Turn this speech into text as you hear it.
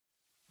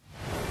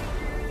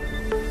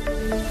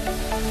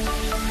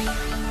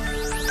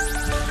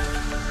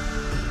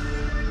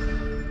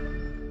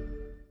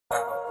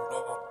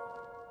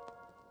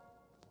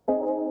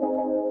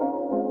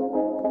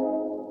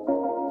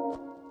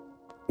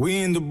We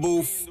in the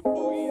booth.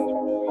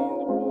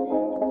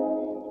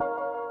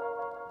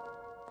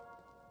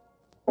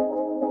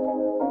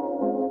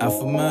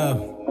 Alpha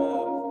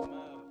Mel,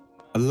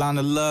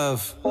 Alana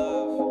Luv.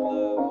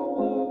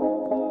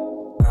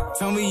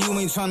 Tell me you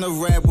ain't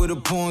tryna rap with a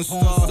porn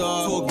star.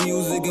 Talk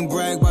music and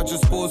brag about your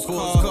sports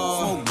car.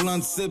 Smoke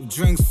blunt, sip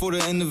drinks for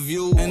the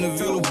interview.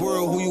 Tell the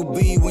world who you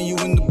be when you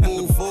in the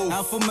booth.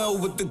 Alpha Mel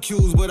with the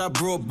cues, but I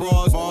brought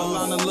bars.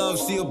 Alana Luv,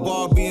 she a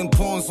Barbie and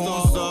porn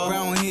star.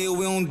 Around here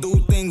we don't do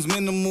things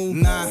minimal.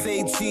 Nah,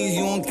 say cheese,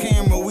 you on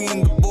camera, we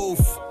in the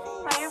booth.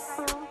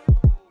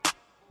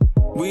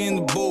 We in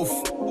the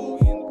booth.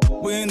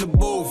 We in the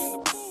booth.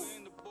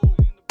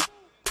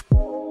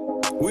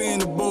 We in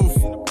the booth.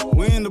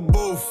 We in the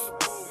booth.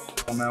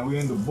 Oh man, we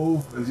in the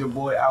booth. It's your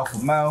boy Alpha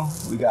Mel.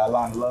 We got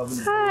Alana Luv.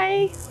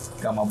 Hi.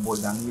 Got my boy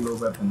Danilo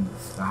repping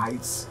the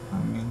Heights. I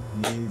mean,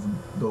 he's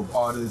a dope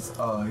artist.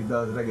 He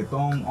does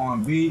reggaeton,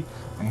 R&B,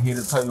 and here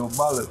to tell you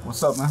about it.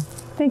 What's up, man?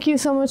 Thank you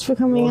so much for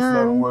coming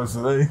on. What's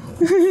today?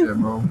 Yeah,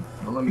 bro.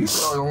 Don't let me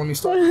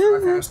start.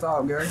 I can't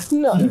stop, Gary.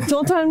 No,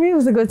 don't tell me it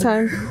was a good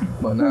time.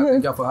 But nah,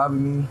 thank y'all for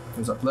having me.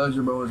 It's a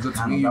pleasure, bro. It's good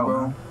to meet you,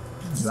 bro.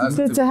 It's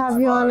good to have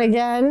you on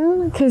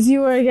again, because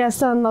you were a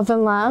guest on Love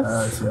and Laugh.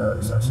 Yes,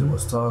 that shit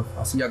was tough.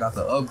 I see y'all got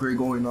the upgrade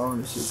going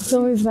on. This shit It's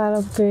always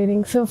about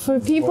upgrading. So for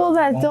people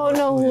that don't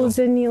know who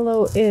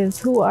Danilo is,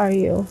 who are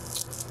you?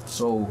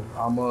 So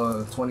I'm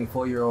a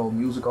 24-year-old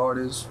music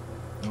artist.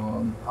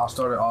 I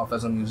started off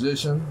as a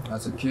musician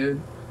as a kid.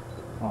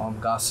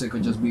 Got sick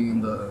of just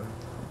being the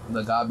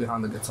guy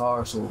behind the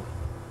guitar, so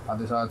I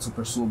decided to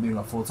pursue being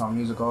a full-time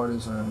music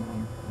artist, and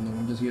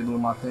I'm just here doing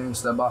my thing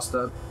step by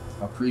step,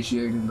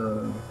 appreciating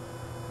the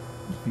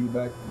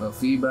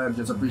feedback,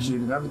 just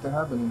appreciating everything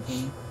happening.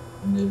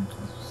 Yeah,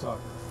 what's up?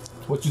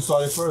 What you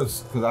started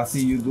first? Because I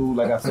see you do,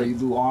 like I said, you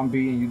do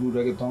R&B and you do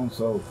reggaeton,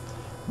 so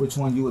which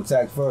one you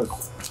attacked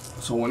first?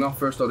 So when I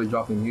first started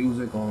dropping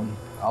music,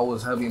 I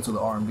was heavy into the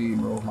R&B,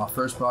 bro. My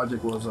first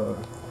project was a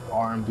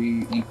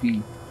R&B EP.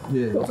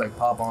 Yeah. It was like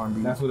pop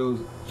R&B. That's what it was.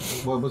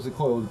 What was it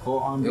called? It was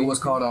called R&B? It was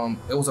called,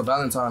 it was a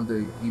Valentine's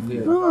Day EP.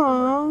 Yeah.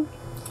 Aww.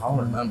 I don't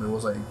remember. It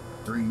was like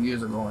 3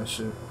 years ago and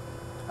shit.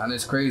 And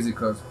it's crazy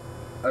because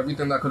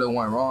everything that could have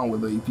went wrong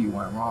with the EP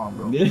went wrong,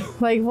 bro. Yeah.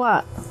 Like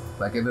what?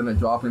 Like it didn't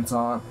drop in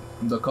time.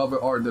 The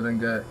cover art didn't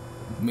get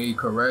made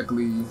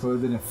correctly. So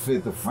it didn't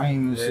fit the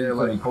frame and shit. Yeah,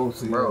 like,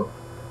 posted, bro.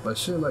 But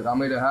shit, like I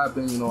made it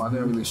happen, I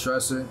didn't really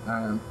stress it,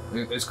 and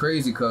it's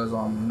crazy because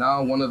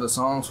now one of the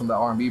songs from that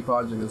R&B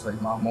project is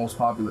like my most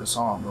popular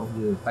song, bro.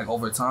 Yeah. Like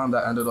over time,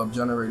 that ended up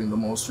generating the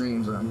most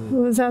streams. And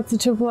Was that the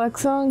Triple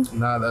X song?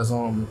 nah, that's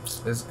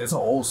it's an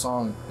old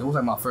song. It was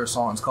like my first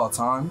song. It's called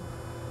Time,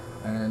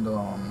 and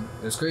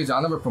it's crazy.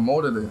 I never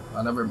promoted it.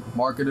 I never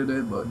marketed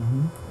it, but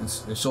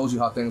it shows you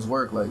how things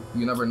work. Like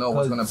you never know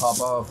what's gonna pop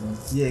off.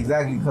 Yeah,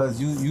 exactly.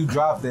 Because you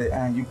dropped it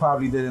and you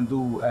probably didn't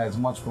do as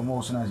much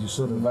promotion as you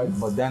should have, right?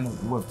 But then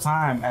with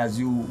time, as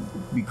you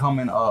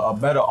becoming a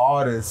better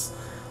artist,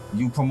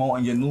 you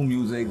promoting your new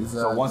music.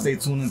 Exactly. So once they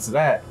tune into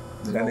that,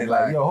 then they're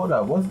like, yo, hold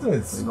up, what's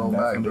this? They go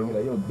back, and bro.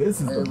 Like, yo,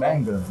 this is the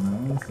banger,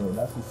 man. So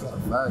that's what's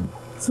up. Back.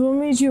 So what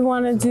made you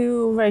want to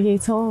do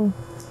reggaeton?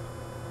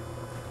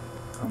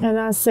 And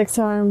not stick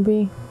to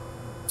R&B?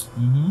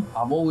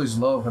 I've always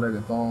loved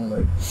reggaeton.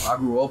 Like I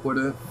grew up with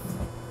it.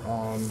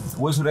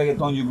 Which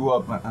reggaeton you grew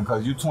up in?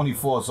 Because you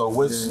 24, so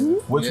which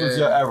was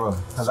your era?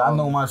 Because I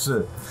know my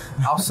shit.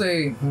 I'll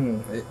say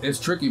it's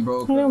tricky,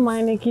 bro. I don't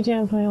mind Nicky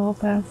Jam's my whole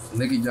past.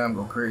 Nicky Jam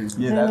go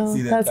crazy. Yeah,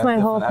 that's my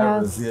whole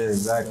different past. eras. Yeah,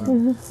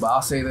 exactly. But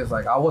I'll say this,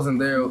 like I wasn't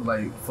there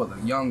like for the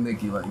young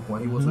Nicky, like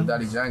when he was with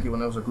Daddy Yankee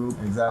when there was a group.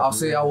 Exactly. I'll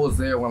say I was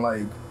there when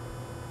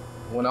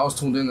I was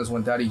tuned in is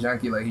when Daddy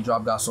Yankee, like he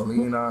dropped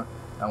Gasolina,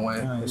 and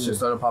when his shit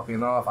started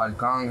popping off, I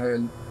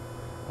Ganghead,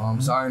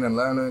 Zion and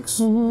Lennox,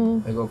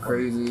 they go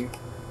crazy.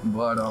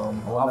 But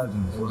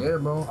yeah,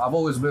 bro, I've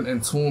always been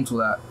in tune to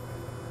that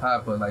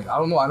happen. Like I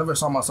don't know, I never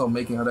saw myself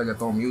making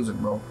reggaeton music,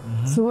 bro.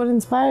 So what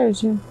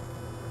inspired you?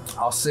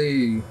 I'll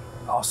say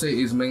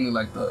it's mainly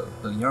like the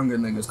younger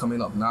niggas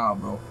coming up now,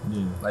 bro.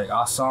 Yeah. Like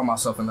I saw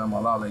myself in them a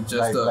lot. Like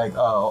just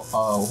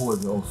who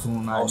is it?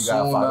 Osuna, you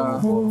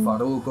got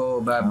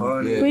Faruko, Bad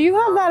Bunny. But you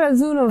have that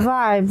Ozuna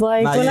vibe.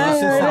 Like when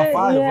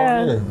I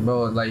heard it,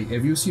 bro. Like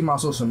if you see my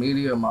social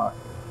media, my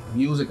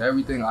music,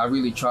 everything, I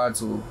really try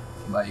to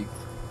like.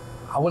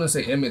 I wouldn't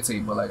say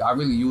imitate, but like I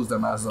really use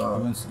them as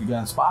you get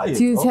inspired.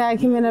 Do you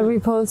tag him in every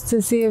post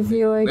to see if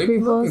you like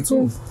repost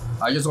it?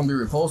 I just don't be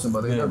reposting,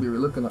 but they gotta be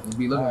looking at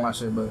my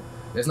shit. But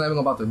it's not even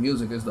about the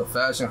music; it's the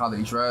fashion, how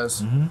they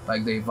dress,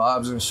 like they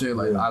vibes and shit.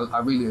 Like I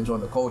really enjoy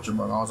the culture,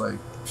 but I was like,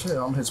 shit,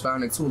 I'm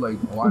Hispanic too. Like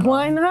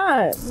why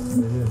not?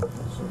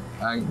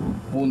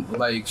 And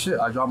like shit,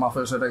 I dropped my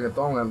first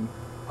reggaeton, and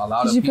a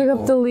lot of people. Did you pick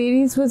up the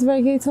ladies with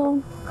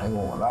reggaeton? I ain't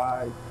gonna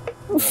lie.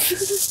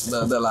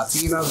 the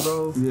Latinas,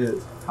 bro. Yeah.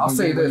 I'll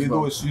say this,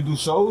 bro. You do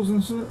shows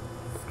and shit?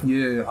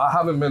 Yeah, I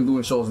haven't been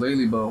doing shows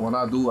lately, but when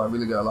I do, I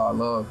really get a lot of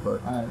love.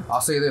 But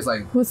I'll say this,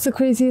 like... What's the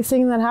craziest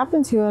thing that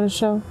happened to you at a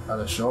show? At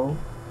a show?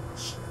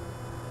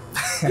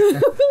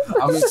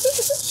 I mean,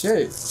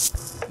 shit.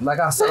 like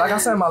I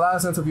said in my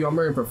last interview, I'm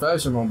very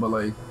professional, but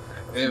like,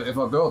 if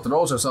a girl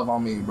throws herself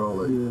on me, bro,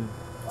 like. Yeah.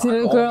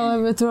 Did a girl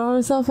ever throw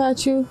herself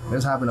at you?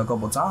 This happened a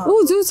couple times.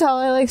 Ooh, do tell.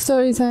 I like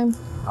story time.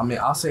 I mean,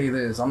 I'll say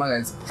this. I'm not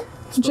gonna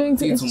drink.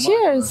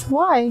 Cheers.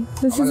 Why?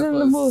 This is in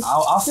the booth.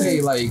 I'll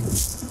say like,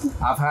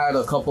 I've had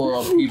a couple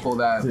of people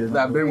that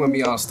been with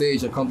me on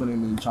stage,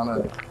 accompanying me,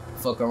 trying to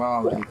fuck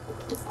around. Like,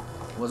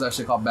 what's that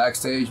shit called,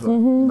 backstage? But, you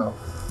know.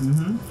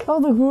 Oh,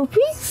 the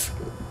groupies?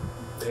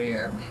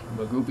 Damn,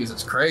 the groupies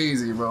is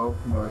crazy, bro.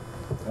 But,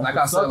 like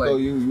I said, like though,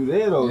 you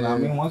there though. Yeah, I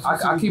mean, once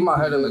I keep my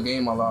head in the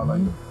game a lot.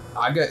 Like,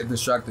 I get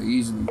distracted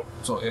easily.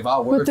 So if I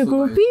were with the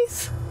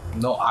groupies.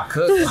 Like, no, I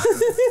could.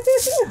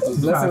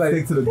 Let's say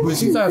like, to the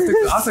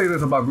groupies. I'll say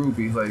this about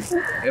groupies. Like,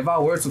 if I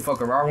were to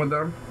fuck around with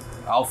them,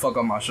 I'll fuck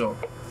up my show.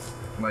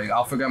 Like,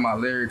 I'll forget my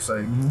lyrics.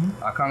 Like,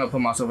 I kind of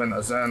put myself in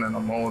a zen and a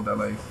mode that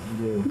like.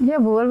 Yeah,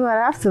 but what about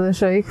after the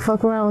show? You can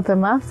fuck around with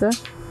them after.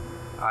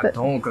 I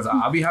don't, cause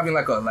I'll be having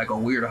like a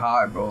weird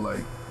high, bro.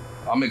 Like,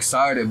 I'm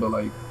excited, but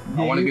like,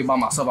 I want to be by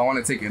myself. I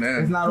want to take it in.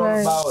 It's not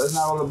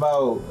all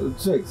about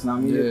chicks. I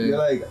mean, you're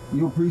like,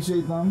 you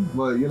appreciate them,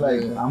 but you're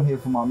like, I'm here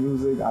for my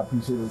music. I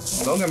appreciate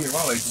it. Don't get me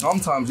wrong. Like,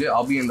 sometimes,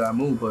 I'll be in that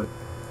mood, but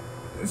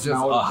it's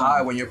just a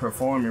high when you're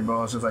performing,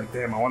 bro. It's just like,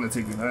 damn, I want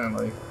to take it in.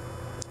 Like,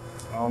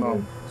 I don't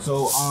know.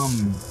 So,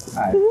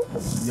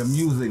 your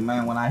music,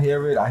 man. When I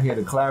hear it, I hear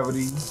the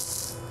clarity.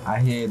 I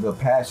hear the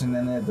passion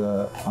in it.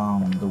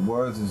 The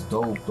words is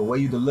dope. The way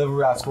you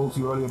deliver it, I spoke to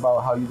you earlier about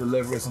how you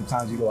deliver it.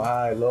 Sometimes you go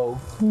high, low.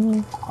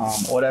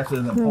 All that shit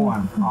is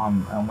important.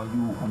 And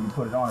when you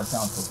put it on, it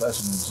sounds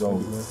professional.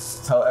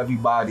 So tell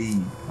everybody,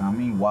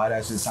 why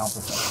that shit sounds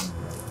professional.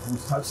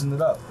 Who's touching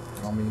it up?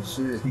 I mean,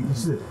 shit. Keep the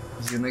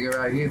shit. Your nigga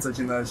right here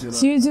touching that shit up.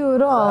 So you do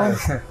it all.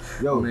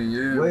 Yo,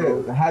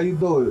 bro. How you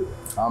do it?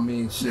 I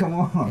mean, shit. Come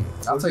on.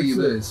 I'll tell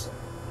you this.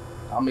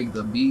 I'll make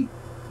the beat.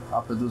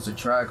 I'll produce a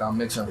track, I'll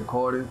mix and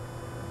record it.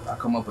 I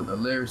come up with the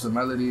lyrics, the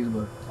melodies,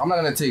 but I'm not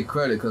gonna take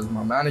credit because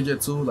my manager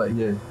too, like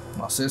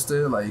my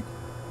sister, like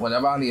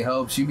whenever I need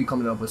help, she be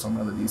coming up with some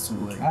melodies too.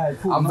 Like, all right,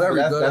 cool. I'm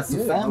very good. That's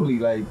the family,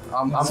 like.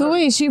 So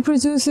wait, she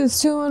produces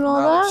too and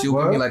all that? She'll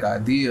give me like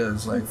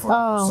ideas, like for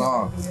a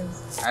song.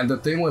 And the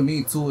thing with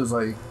me too is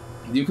like,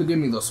 you could give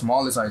me the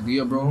smallest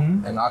idea, bro,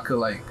 and I could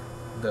like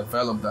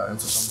develop that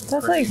into something.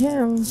 That's crazy. like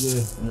him.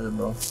 Yeah,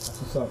 bro. That's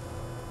what's up.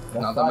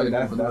 That's Not fire.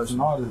 that That's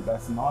an artist.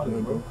 That's an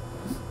artist, bro.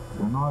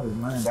 An artist,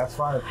 man. That's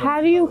fire. How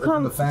do you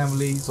come? The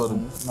family, so the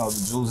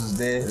the juice is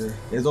there.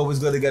 It's always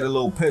good to get a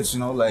little pitch,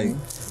 like.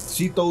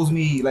 She throws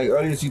me like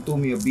earlier. She threw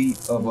me a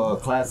beat of a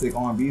classic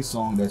R&B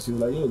song that she was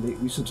like, "Yo,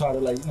 we should try to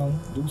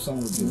do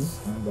something with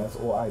this." And that's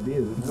all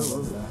ideas.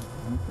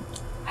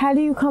 How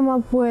do you come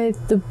up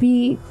with the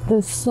beat,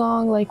 the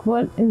song? Like,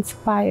 what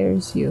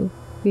inspires you,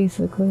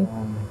 basically?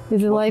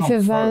 Is it life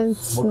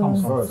events? What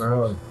comes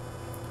first?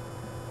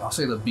 I'll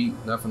say the beat,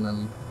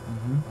 definitely.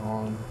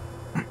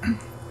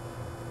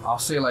 I'll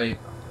say like,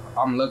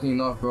 I'm lucky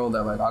enough, bro,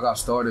 that like I got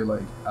started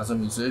like as a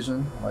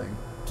musician, like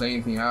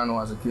playing piano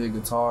as a kid,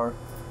 guitar,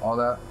 all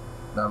that.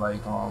 That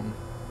like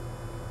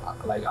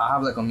I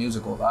have like a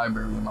musical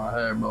library in my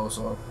head, bro.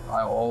 So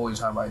I always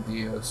have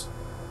ideas.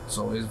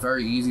 So it's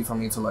very easy for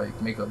me to like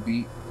make a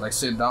beat, like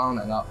sit down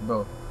and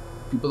bro,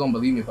 people don't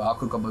believe me, but I'll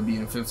cook up a beat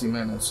in 15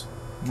 minutes.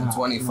 In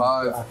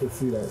 25, I can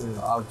see that. Yeah.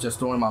 I was just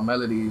throwing my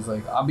melodies.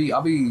 Like I'll be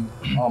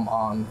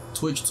on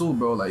Twitch too,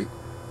 bro. Like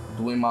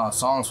doing my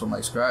songs from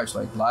like scratch,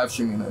 like live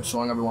streaming it,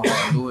 showing everyone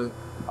how to do it.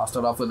 I'll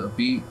start off with a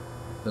beat,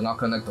 then I'll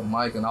connect the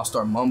mic and I'll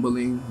start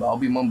mumbling. But I'll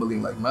be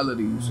mumbling like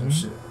melodies and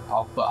shit.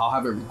 But I'll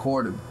have it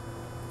recorded,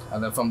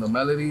 and then from the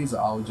melodies,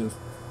 I'll just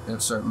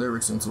insert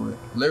lyrics into it.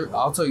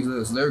 I'll tell you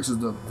this: lyrics is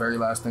the very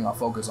last thing I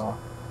focus on,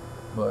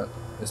 but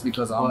it's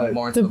because I'm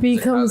more into the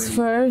beat comes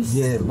first.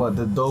 Yeah, but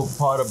the dope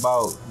part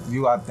about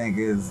you, I think,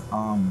 is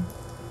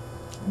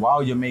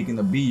while you're making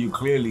the beat, you're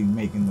clearly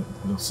making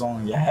the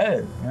song in your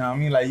head. You know what I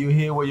mean? Like you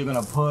hear what you're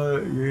gonna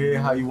put, you hear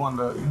how you want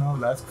to.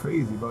 That's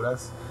crazy, bro.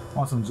 That's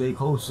on some J.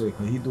 Cole shit,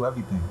 cause he do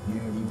everything. He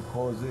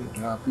records it.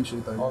 Yeah, I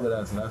appreciate that. All of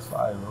that, so that's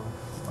fire,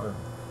 bro.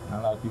 Not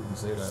a lot of people can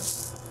say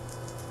that.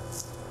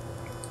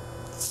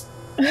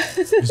 You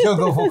still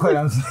go for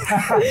questions.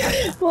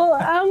 Well,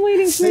 I'm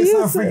waiting for say you. Say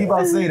something freaky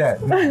about say that.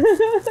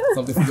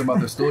 Something freaky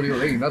about the studio.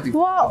 There ain't nothing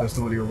about the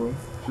studio, bro.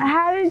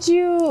 How did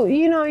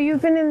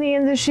you've been in the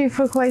industry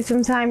for quite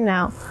some time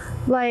now.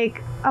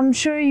 Like, I'm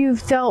sure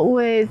you've dealt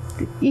with,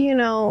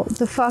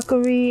 the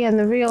fuckery and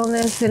the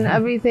realness and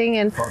everything.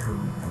 And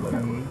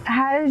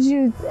how did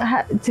you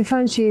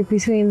differentiate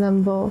between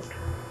them both?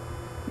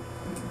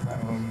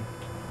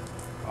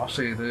 I'll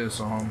say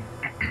this.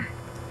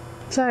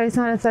 Sorry, it's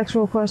not a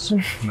sexual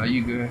question. No,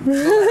 you good.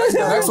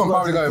 The next one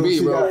probably gonna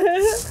be, bro.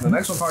 The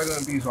next one probably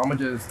gonna be, so I'm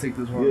gonna just take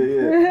this one.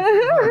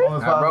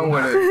 And run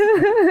with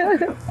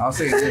it. I'll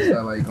say this,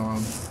 that like,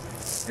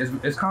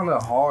 it's kind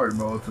of hard,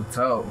 bro, to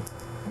tell,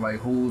 like,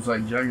 who's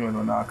like genuine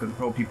or not, cause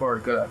bro, people are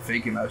good at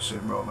faking that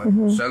shit, bro. Like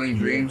selling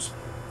dreams.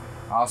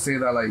 I'll say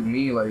that like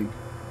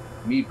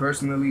me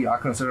personally, I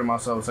consider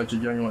myself such a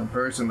genuine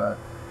person that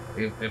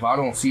if I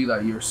don't see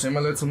that you're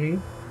similar to me,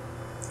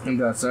 in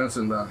that sense,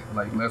 and that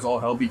like let's all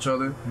help each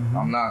other.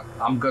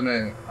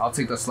 I'll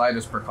take the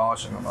slightest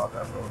precaution about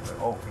that, bro.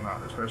 Like, oh nah,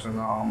 this person,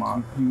 no, I'm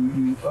on.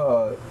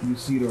 You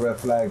see the red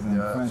flags in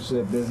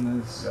friendship,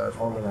 business,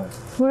 all of that.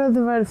 What are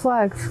the red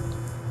flags?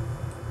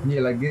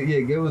 Yeah, like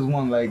give us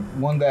one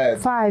that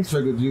 5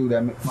 triggered you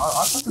that. I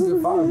think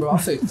it's 5, bro. I'll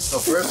say the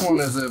first one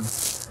is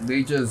if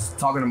they just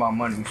talking about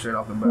money straight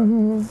off the bat.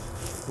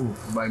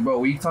 Mm-hmm. Like, bro,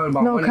 we talking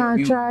about no money.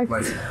 contract.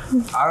 Like,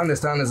 I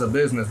understand it's a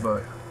business,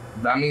 but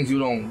that means you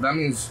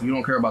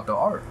don't care about the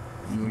art.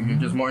 You're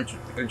just more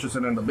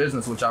interested in the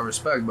business, which I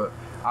respect. But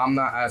I'm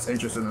not as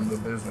interested in the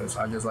business.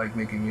 I just like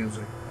making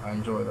music. I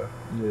enjoy that.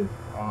 Yeah.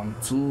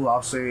 2,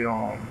 I'll say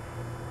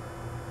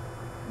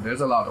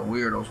there's a lot of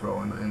weirdos,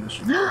 bro, in the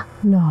industry.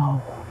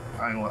 No.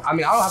 I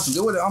mean, I don't have to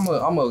deal with it. I'm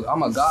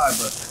a guy,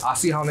 but I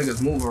see how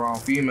niggas move around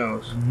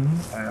females,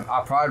 and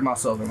I pride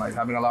myself in like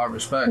having a lot of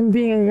respect. And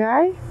being a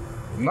guy?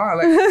 Nah,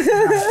 like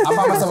I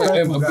pride myself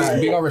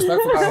in being a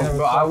respectful guy.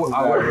 But I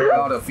work with a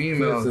lot of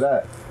females,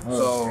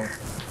 so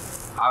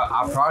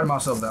I pride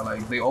myself that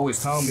like they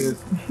always tell me.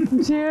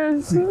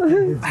 Cheers.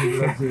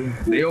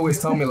 They always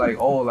tell me like,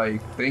 oh,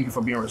 like thank you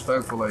for being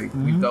respectful. Like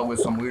we dealt with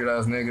some weird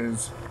ass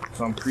niggas,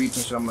 some creeps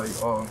and shit. I'm like,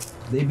 oh.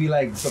 They be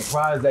like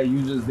surprised that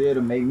you just there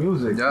to make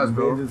music. Yes,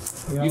 bro.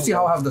 You see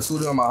how I have the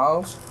studio in my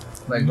house?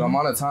 Like the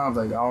amount of times,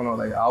 like I don't know,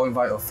 like I'll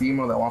invite a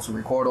female that wants to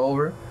record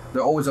over.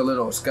 They're always a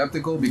little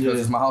skeptical because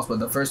it's my house. But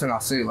the first thing I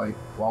say, like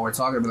while we're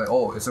talking, I'll be like,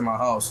 oh, it's in my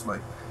house.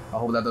 Like I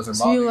hope that doesn't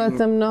bother you. So you let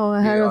them know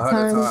ahead of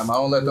time. I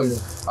don't let them.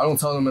 I don't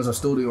tell them it's a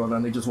studio, and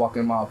then they just walk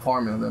in my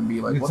apartment and then be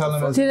like, "What the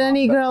fuck?" Did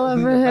any girl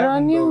ever hit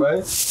on you? Right?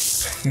 My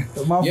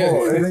fault.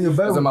 It's in your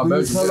bedroom. It's in my bedroom.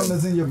 You tell them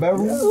it's in your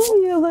bedroom.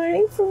 Oh, you're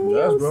learning from me.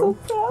 Yes, I'm bro. so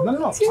proud. No.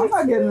 I'm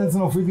not getting into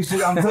no freaky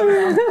shit. I'm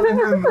telling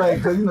him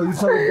like, cause you know, you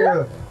tell the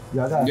girl.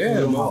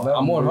 Yeah, bro.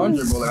 I'm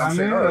 100, bro. Like I'm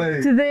saying,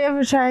 like, Did they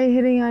ever try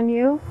hitting on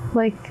you?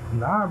 Like,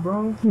 nah,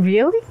 bro.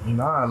 really?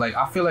 Nah, like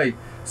I feel like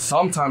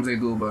sometimes they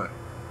do, but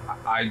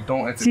I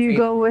don't entertain. Do you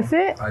go with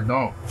it? I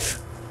don't.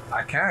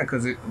 I can't,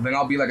 cause then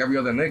I'll be like every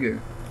other nigga.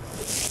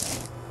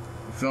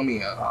 You feel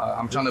me?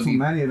 I'm trying to be. Too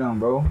many of them,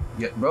 bro.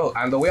 Yeah, bro.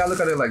 And the way I look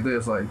at it like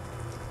this, like,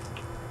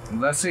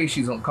 let's say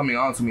she's coming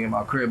on to me in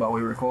my crib while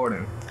we're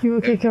recording. You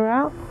would kick her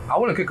out? I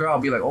wouldn't kick her out. I'll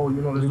be like, oh,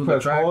 you know, this is the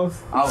track.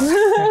 Pause?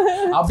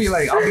 I'll be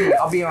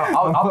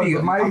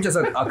I'm just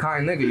a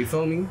kind nigga. You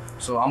feel me?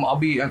 So I'll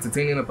be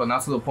entertaining it, but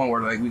not to the point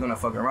where like we're gonna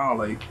fuck around.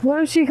 Like,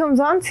 What if she comes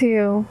on to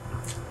you?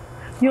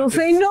 You'll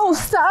say, no,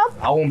 stop.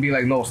 I won't be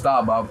like, no,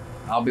 stop.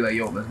 I'll be like,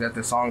 yo, let's get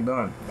this song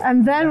done.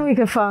 And then we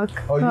can fuck.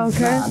 Oh,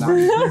 okay.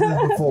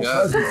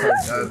 Yes,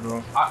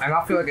 bro. And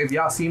I feel like if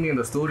y'all see me in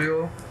the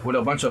studio with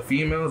a bunch of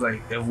females,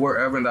 like if we're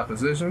ever in that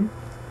position,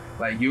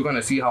 like you're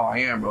gonna see how I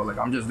am, bro. Like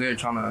I'm just there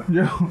trying to.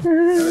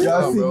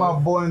 Y'all see my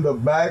boy in the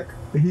back?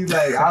 He's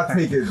like, I'll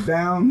take it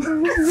down. You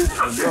know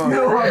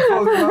what I'm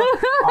talking about?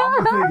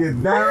 I'm gonna take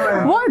it down.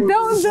 And What?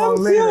 Don't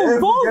you?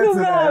 Both of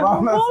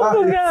them. Both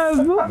of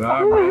them.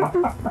 Nah,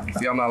 bro.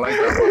 See, I'm not like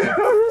that,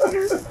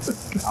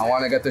 bro. I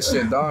want to get this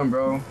shit done,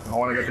 bro. I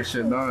want to get this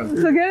shit done.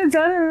 So get it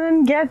done and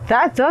then get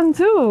that done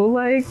too.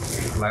 Like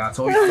I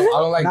told you, I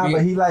don't like being.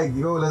 But he like,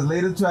 yo, let's lay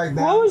the track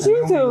down. What would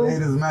you do? Lay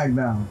the smack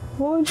down.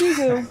 What would you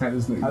do? I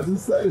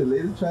just said it,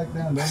 lay the track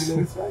down, then we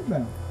lay the smack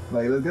down.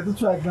 Like, let's get the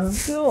track done.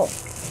 So,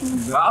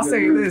 I'll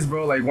say this,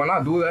 bro. Like when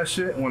I do that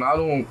shit, when I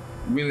don't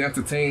really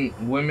entertain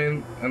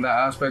women in that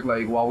aspect,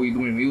 like while we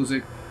doing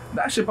music,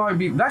 that should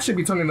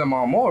be turning them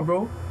on more,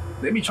 bro.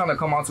 They be trying to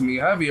come out to me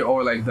heavier,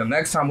 or like the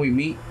next time we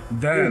meet,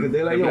 then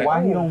they're like, yo,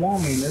 why he don't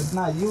want me? It's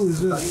not you.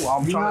 It's just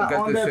I'm trying to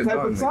get this shit done. You're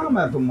not on that type of time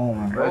at the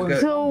moment, bro.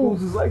 So,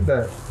 It's like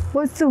that.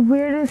 what's the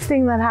weirdest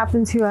thing that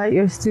happened to you at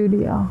your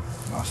studio?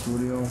 My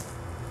studio,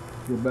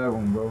 Your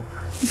bedroom, bro.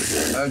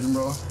 bedroom,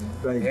 bro.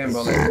 Like, Damn,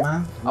 bro. Like,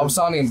 man. I'm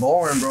sounding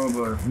boring, bro,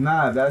 but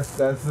Nah, that's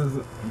just,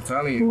 I'm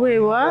telling you. Wait,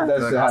 what?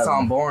 That's Like, I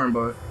sound boring,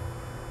 but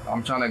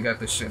I'm trying to get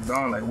this shit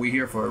done. Like, we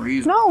here for a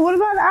reason. No, what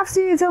about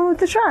after you're done with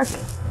the track?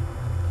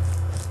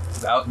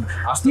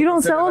 I still You don't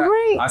consider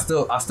celebrate?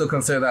 That, I still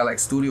consider that like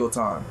studio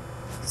time.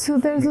 So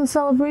there's a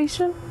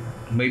celebration?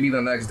 Maybe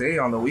the next day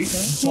on the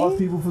weekend. charge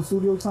people for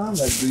studio time?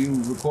 Like, do you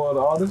record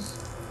the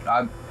artists?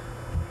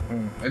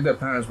 It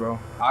depends, bro.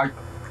 I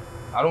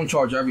don't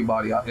charge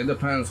everybody. It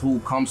depends who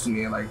comes to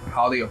me and like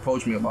how they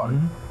approach me about it.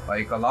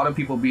 Like a lot of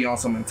people be on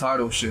some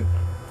entitled shit.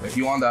 If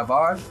you on that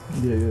vibe,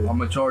 Yeah. I'm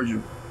gonna charge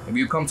you. If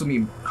you come to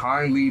me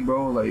kindly,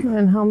 bro, like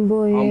And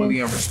humbly.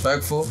 and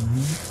respectful,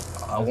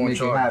 I won't make it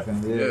charge.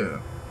 happen, yeah.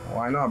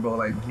 Why not, bro?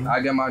 Like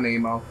I get my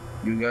name out.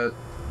 You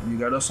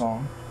get a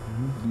song.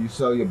 Do you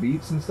sell your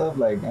beats and stuff?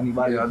 Like,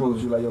 anybody Yeah, I approach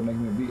do. you like, yo, make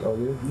me a beat? Oh,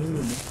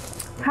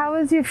 yeah? How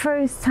was your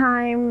first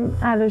time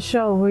at a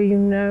show? Were you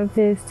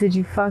nervous? Did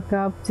you fuck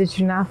up? Did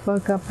you not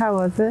fuck up? How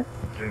was it?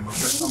 Okay, my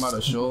first time at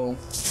a show.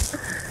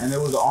 And it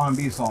was an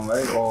R&B song,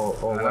 right? Or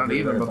Not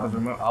even, because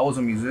remember, I was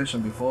a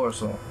musician before,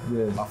 so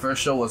Yeah. my first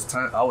show was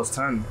 10. I was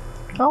 10.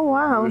 Oh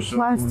wow, For sure.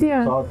 last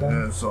year. Saw that?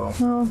 Yeah, so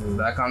Oh.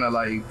 that kind of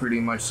like pretty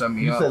much set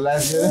me You up. said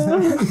last year?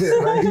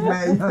 Yeah, right? You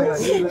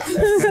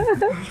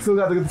mad? Still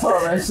got the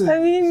guitar, right? Shit. I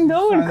mean,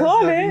 no one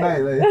caught it.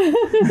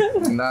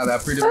 Nah,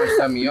 that pretty much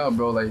set me up,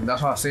 bro. Like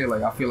that's why I say,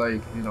 like I feel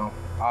like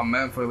I'm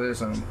meant for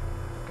this, and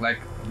like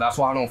that's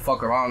why I don't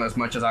fuck around as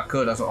much as I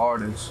could as an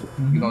artist.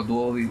 Mm-hmm.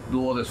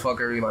 Do all this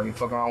fuckery, like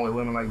fuck around with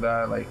women like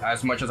that, like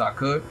as much as I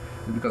could,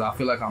 because I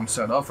feel like I'm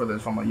set up for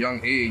this from a young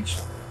age.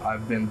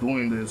 I've been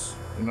doing this,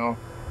 and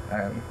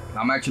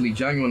I'm actually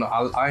genuine.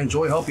 I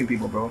enjoy helping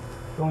people, bro.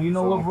 Don't you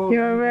know what, bro?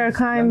 You're a rare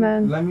kind,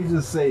 man. Let me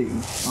just say,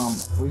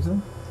 what you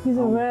said? He's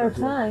a rare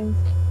kind.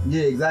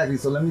 Yeah, exactly.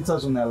 So let me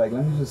touch on that. Like,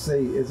 let me just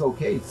say it's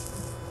okay. You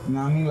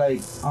know what I mean?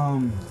 Like,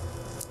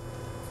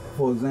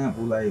 for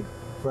example, like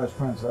Fresh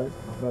Prince, right?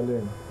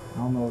 Bel-Air. I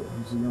don't know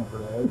if you're too young for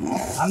that.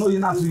 Right? I know you're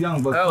not too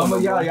young, but some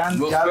of y'all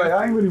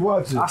ain't really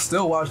watch it. I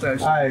still watch that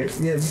shit. Alright,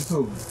 yeah, me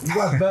too. You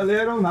watch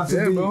Bel-Air though? Not to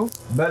Yeah, be, bro.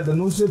 The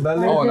new shit,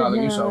 Bel-Air? Oh, no, the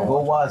new show.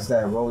 Go watch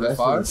that, bro. That's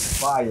That's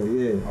fire,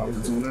 yeah. I have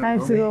to tune in, I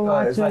have to go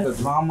watch It's like a it.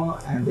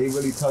 drama, and they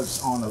really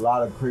touch on a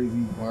lot of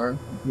crazy. Word.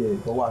 Yeah,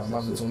 go watch I that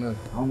have to shit. tune in.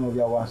 I don't know if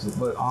y'all watched it,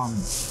 but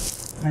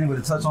anyway,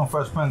 to touch on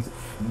Fresh Prince,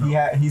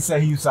 he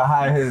said he used to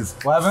hire his.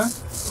 What happened?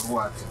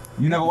 Watch.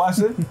 You never watched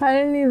it? I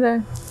didn't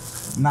either.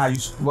 Nah,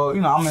 well,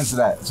 I'm into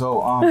that.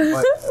 So,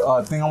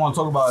 but thing I want to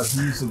talk about is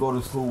he used to go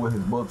to school with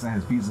his books and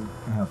his pizza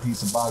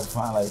box,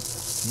 trying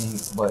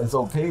but it's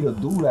okay to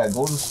do that.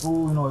 Go to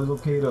school, it's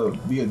okay to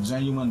be a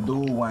genuine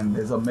dude when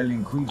there's a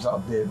million creeps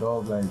out there,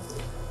 dog. Like,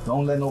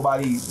 don't let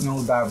nobody,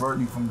 divert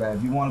you from that.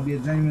 If you want to be a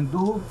genuine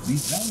dude, be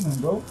genuine,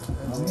 bro.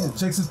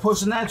 Chicks is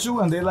pushing at you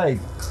and they're like,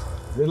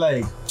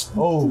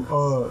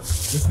 oh,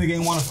 this nigga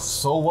ain't want to.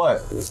 So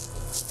what?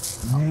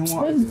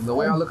 The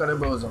way I look at it,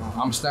 bro, is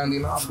I'm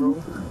standing up,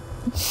 bro.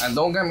 And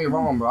don't get me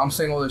wrong, bro. I'm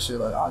saying all this shit.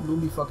 Like, I do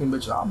be fucking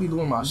bitches. I'll be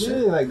doing my shit.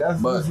 Yeah, like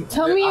that's. But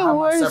Tell me I your have my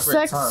worst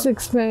separate sex time.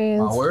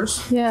 experience. My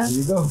worst? Yeah. There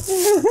you go.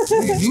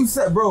 You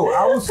said, bro,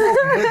 I was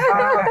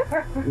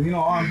talking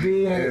on bed.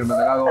 Yeah, but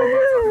I got all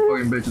about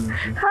fucking bitches and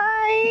shit.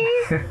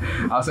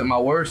 Hi. I said my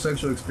worst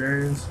sexual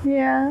experience.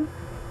 Yeah,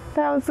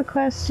 that was the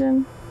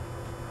question.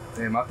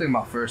 Damn, I think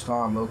my first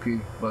time, low key.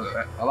 But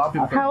a lot of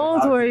people. How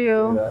old were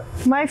you?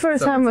 My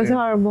first time was 17.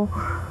 horrible.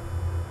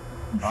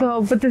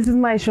 So, but this is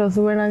my show,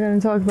 so we're not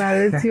gonna talk about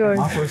it. It's yours.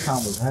 My first time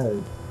was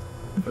head.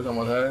 First time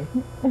I was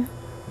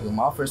had.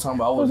 My first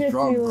time, I We'll was get to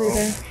drunk, you bro.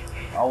 later.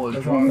 I was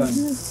drunk,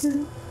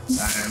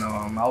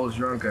 and I was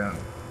drunk, and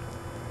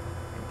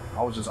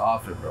I was just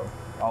off it, bro.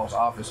 I was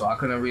off it, so I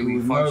couldn't really You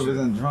was function.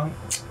 nervous and drunk.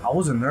 I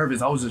wasn't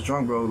nervous. I was just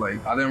drunk, bro.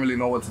 Like I didn't really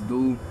know what to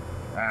do,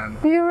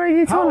 and But you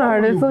already How told old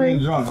her. were you It's being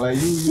like drunk? Like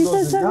you you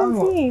go said to young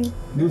or- 17.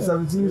 You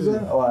 17, you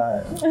said? Oh,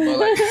 alright. but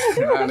like,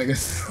 nah,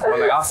 nigga. But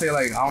like I'll say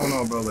like I don't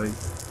know, bro. Like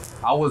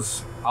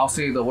I'll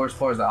say the worst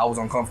part is that I was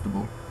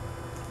uncomfortable.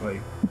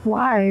 Like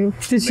Why?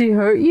 Did she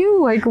hurt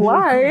you? Like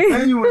why?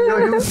 Genuine, yo,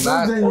 you was so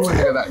not genuine.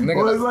 nigga, that Bro,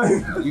 nigga. it's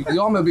like-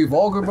 You want me to be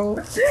vulgar, bro?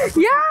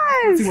 He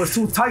Yes. was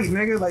too tight,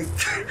 nigga. Like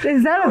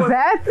Is that a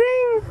bad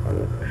thing?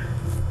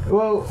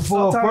 Well, for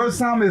a Sometimes- first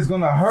time, it's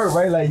gonna hurt,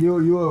 right? Like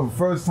you're a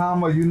first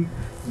timer, you're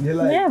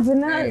like, Yeah, but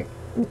not. damn,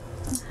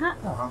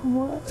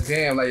 What?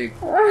 damn, like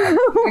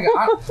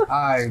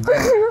nigga.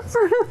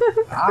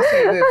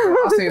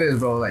 I'll say this,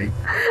 bro. Like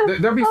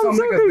there be some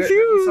so niggas, there be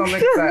confused.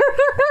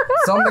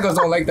 some niggas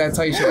don't like that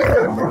tight shit, like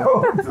that,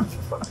 bro.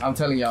 I'm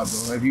telling y'all,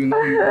 bro. If you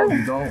know, you know. If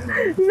you don't,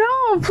 like,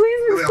 No,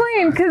 please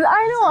explain, cause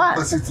I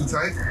know Pussy too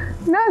tight?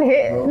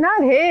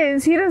 not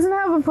his. He doesn't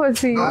have a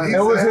pussy. No, he it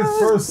was said- his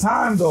first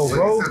time though,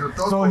 bro. He said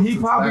the So he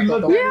probably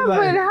looked at Yeah, me but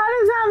like, how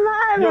does that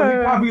yo, he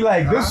matter? probably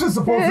like, this shit's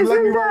supposed to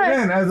let me Isn't right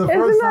that- in as a isn't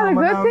first that a time.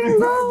 good thing,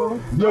 though?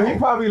 Yo, he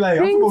probably like,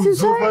 I'm Being supposed to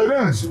too jump tight?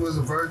 right in. She was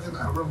a virgin.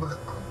 I remember. I'm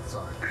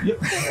sorry.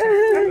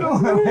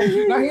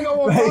 now he know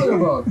what I'm talking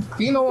about.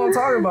 He know what I'm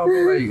talking about,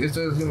 bro. Like it's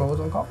just it's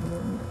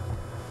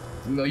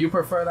uncomfortable. You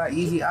prefer that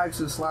easy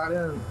access slide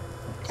in.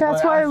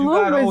 That's But why as you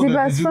got Lube is older, your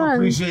best did you friend.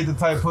 appreciate the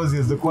tight pussy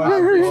is the question.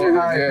 Yeah,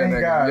 Thank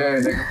nigga. God. Yeah,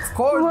 nigga. Of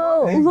course.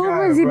 Well, Thank Lube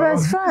God, is your bro.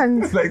 best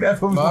friend. Like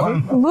that's what Huh?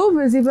 I'm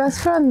Lube is your best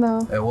friend,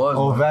 though. It was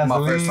Oh, my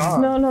Vaseline? first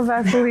time. No,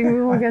 Vaseline.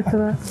 We won't get to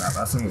that. Nah,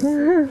 that's him.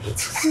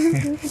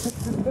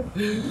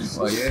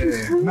 Oh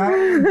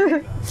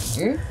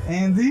yeah.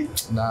 Andy,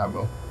 Nah,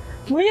 bro.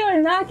 We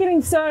are not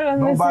getting started on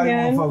nobody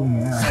this wanna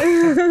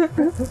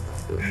again.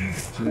 fuck with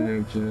me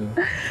now.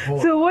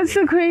 Chill. So, what's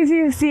the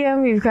craziest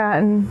DM you've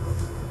gotten?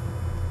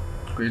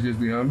 Craziest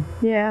DM?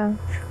 Yeah.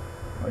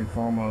 Like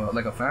from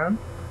like a fan?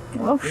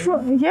 Oh,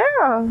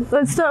 yeah.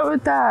 Let's start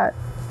with that.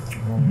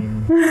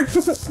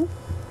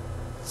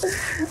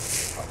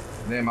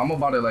 Damn, I'm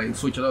about to like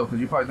switch it up because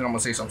you probably think I'm gonna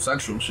say some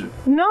sexual shit.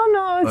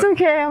 No, it's But-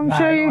 okay. I'm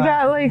sure you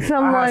got like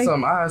some I like.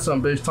 had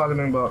some bitch talking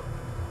to me about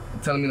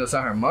telling me to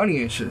send her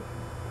money and shit.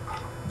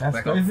 That's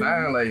Like a crazy.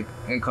 fan, like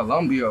in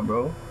Colombia,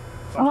 bro.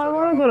 Oh, I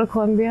want to go to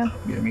Colombia.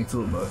 Yeah, me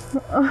too,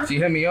 but she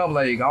hit me up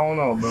like, I don't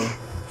know, bro.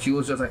 She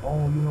was just like, oh,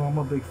 I'm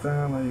a big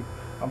fan, like,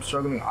 I'm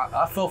struggling.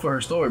 I fell for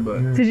her story, but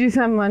Did you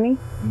send money?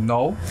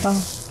 no. Oh,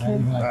 Not okay.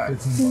 even like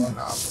 15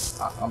 bucks.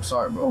 I'm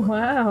sorry, bro.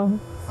 Wow.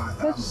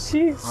 That's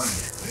cheap.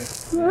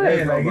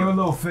 Yeah, like give her a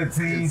little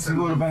 15. She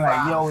would have been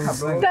like, yo,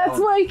 it's like, That's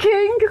my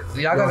king.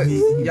 Y'all gotta, he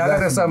y'all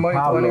gotta send money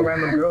to Pablo. any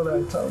random girl that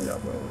I tell y'all,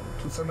 bro.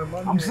 To send them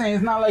money. I'm saying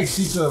it's not like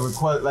she could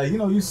request, like, you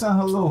know, you send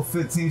her a little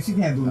 15, she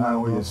can't do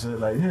nothing with your shit.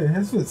 Like, here,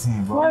 here's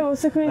 15, bro. Why?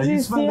 What's the Like, you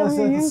craziest spend deal that shit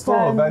at you the used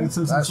store, back then? into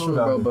some That's true,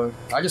 soda. bro,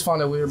 but I just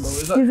found it weird, bro.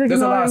 There's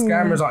He's a lot of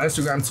ignoring scammers you. on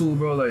Instagram too,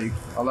 bro. Like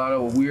a lot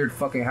of weird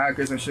fucking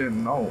hackers and shit.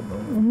 No, bro.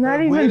 Not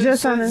even Weirdest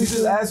just shit, on you just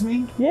Instagram. asked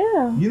me?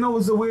 Yeah. You know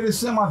what's the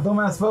weirdest shit my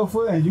dumbass fell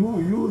for? And you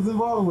was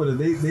involved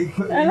with it. They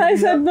put And I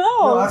said no.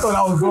 Yo, I thought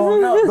I was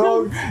blowing up,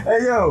 dog.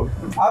 Hey, yo,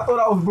 I thought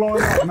I was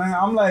blowing up, man.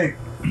 I'm like,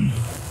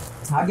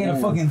 I get a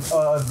fucking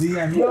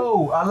DM.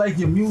 Yo, I like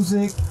your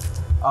music.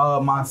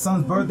 My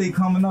son's birthday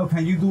coming up.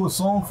 Can you do a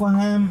song for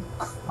him?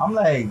 I'm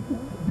like,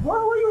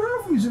 where you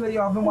heard from me? She's like,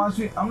 yo, I've been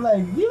watching. I'm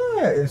like,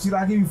 yeah. And she's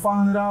like, I give you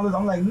 $500.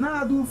 I'm like,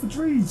 nah, do it for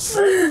trees.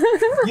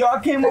 Yo, I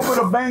came up with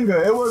a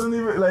banger. It wasn't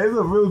even like, it's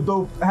a real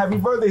dope happy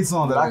birthday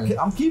song that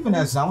I'm keeping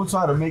that shit. I'm gonna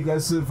try to make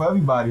that shit for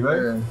everybody,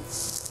 right? Yeah.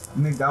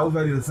 Nigga, I was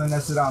ready to send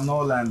that shit out and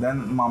all that, and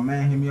then my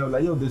man hit me up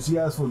like, yo, did she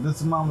ask for this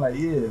amount? I'm like,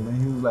 yeah. And then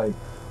he was like,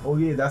 oh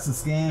yeah, that's a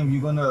scam.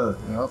 You're gonna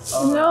Yep.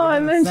 No,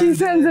 and then she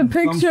sends a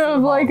picture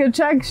of like a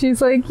check.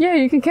 She's like, yeah,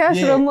 you can cash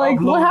it. Yeah, I'm like,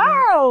 upload it.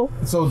 how?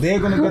 So they're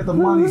gonna get the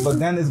money, but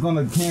then it's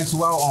gonna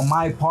cancel out on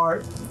my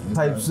part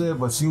type shit.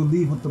 But she'll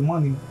leave with the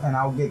money, and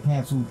I'll get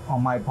canceled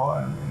on my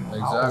part. And, you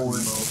know, I'll owe Exactly,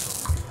 it. bro.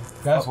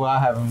 That's what I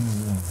have in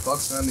me. Fuck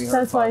sending her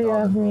That's why you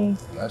have $5, bro. me.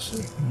 That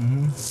shit.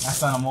 I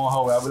send them all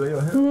her. I'll be like, yo,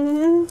 hit.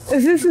 Mm-hmm.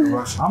 Is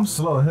this? I'm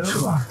slow. Hit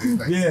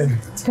her. Yeah.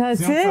 That's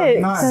See, I'm it.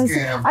 not That's,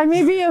 scam. I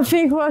may be a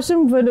fake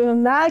Russian, but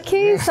in that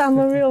case, I'm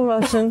a real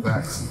Russian.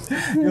 Facts.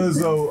 Yo,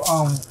 so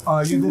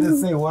you didn't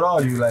say what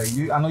are you like?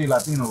 I know you're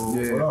Latino.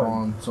 Yeah. What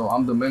are you? So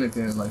I'm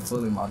Dominican, like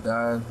fully. My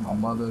dad, my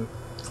mother.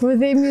 Were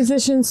they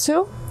musicians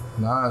too?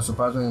 Nah,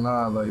 surprisingly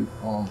not. Like,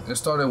 it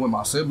started with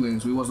my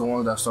siblings. We was the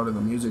ones that started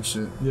the music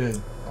shit. Yeah.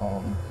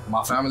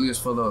 My family is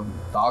full of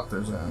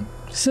doctors, and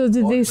So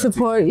did Oh, they that's it.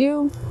 support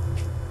you?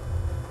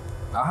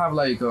 I have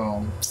like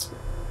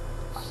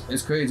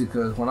it's crazy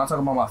because when I talk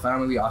about my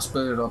family, I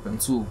split it up in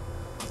two.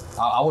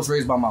 I was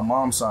raised by my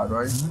mom's side,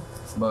 right?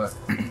 But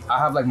I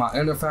have like my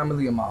inner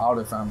family and my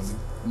outer family.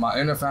 My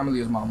inner family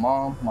is my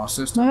mom, my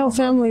sister. My whole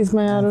family is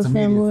my outer It's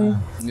immediate family.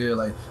 Yeah,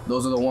 like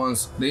those are the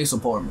ones they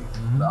support me.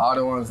 The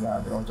outer ones, nah,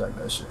 they don't jack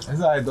that shit. It's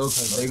alright though,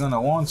 cause they're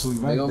gonna want to.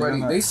 They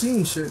already they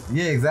seen shit.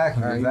 Yeah,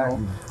 exactly, And, you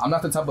exactly. know, I'm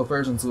not the type of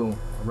person to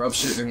rub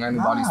shit in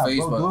anybody's Nah, face,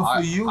 bro, but do it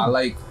for you. I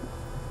like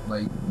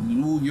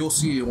you'll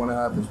see it when it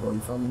happens, bro. You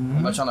feel me?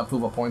 I'm not trying to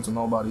prove a point to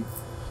nobody.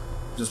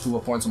 Just prove a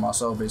point to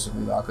myself,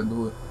 basically, that I could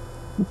do it.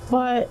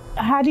 But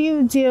how do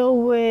you deal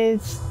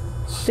with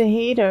the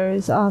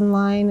haters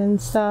online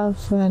and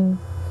stuff? And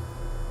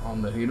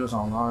The haters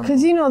online,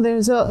 because you know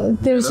they're so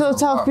that's a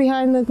tough lot.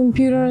 behind the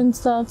computer and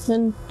stuff.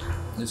 And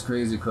it's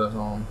crazy because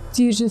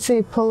do you just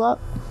say pull up?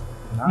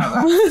 you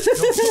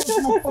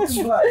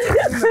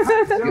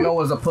know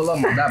what's a pull up?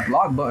 That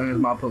block button is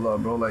my pull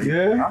up, bro. Like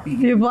Yeah? I be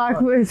Your block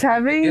was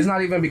heavy. It's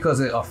not even because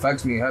it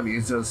affects me heavy.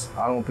 It's just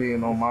I don't pay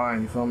no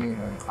mind. You feel me?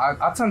 And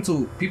I tend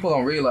to people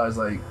don't realize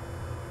like,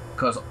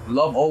 cause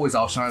love always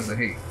outshines the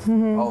hate,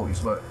 always.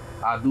 But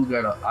I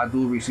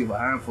do receive a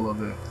handful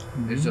of it.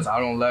 It's just I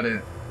don't let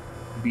it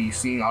be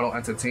seen. I don't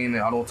entertain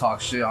it. I don't talk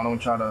shit. I don't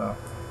try to,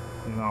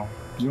 you know.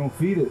 You don't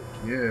feed it.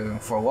 Yeah,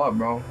 for what,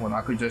 bro? When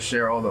I could just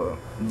share all the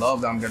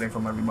love that I'm getting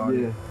from everybody.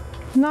 Yeah.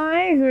 No,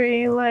 I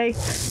agree. Like,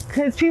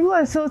 because people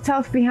are so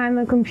tough behind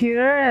the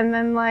computer, and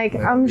then, like,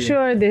 I'm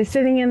sure they're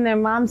sitting in their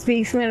mom's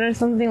basement or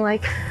something,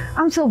 like,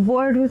 I'm so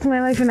bored with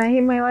my life and I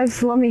hate my life,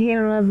 so let me hate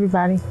on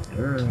everybody.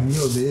 And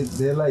yo,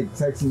 they're like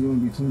texting you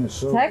in between the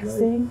show.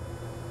 Texting?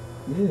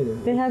 Like, yeah.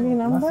 They have your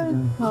number? Messaging.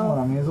 You know Oh. what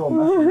I mean? It's all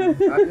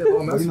messaging. I get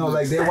all But, you know, messages.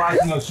 like they're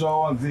watching a show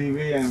on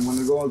TV, and when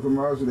they go on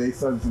commercial, they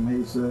start some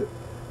hate shit.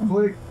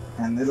 Click,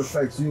 and it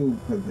affects you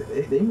because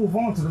they move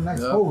on to the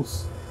next Yeah.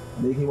 post.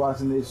 They keep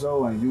watching their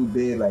show, and you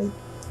did like.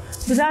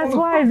 But that's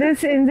why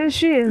this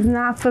industry is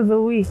not for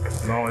the weak.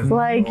 No, it's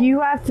Like, not.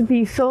 you have to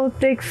be so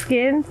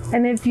thick-skinned,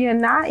 and if you're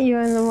not, you're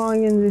in the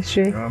wrong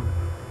industry. Yeah.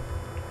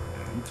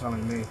 You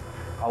telling me?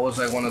 I was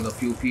like one of the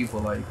few people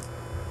like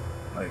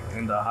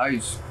in the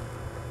Heights.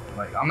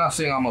 Like I'm not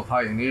saying I'm a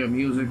pioneer of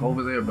music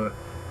over there, but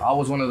I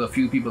was one of the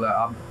few people that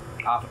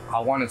I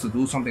wanted to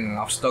do something and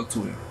I've stuck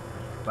to it.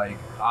 Like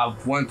I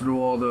went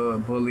through all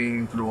the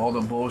bullying, through all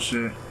the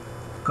bullshit.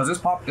 Cause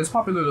it's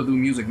popular to do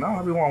music now.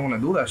 Everyone want to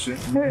do that shit.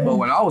 But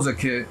when I was a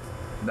kid,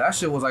 that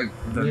shit was like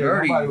the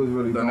nobody was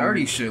really doing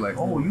nerdy it. shit. Like,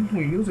 oh, you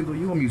doing music? Are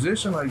you a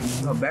musician? Like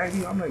a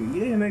baggy? I'm like,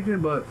 yeah,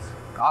 nigga. But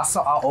I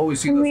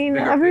always see I the mean,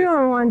 bigger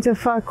everyone wanted to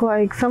fuck,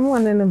 like,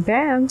 someone in a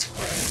band.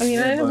 I mean,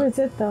 Yeah, I never but-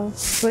 did, though.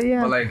 But,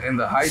 yeah. But like in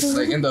the Heights,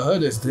 like in the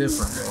hood, it's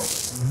different,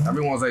 bro.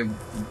 Everyone's like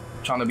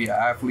trying to be an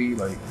athlete,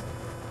 like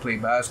play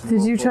basketball.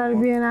 Did you try to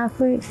football. be an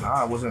athlete?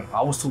 Nah, I wasn't.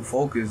 I was too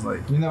focused.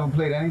 Like, You never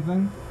played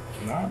anything?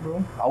 nah,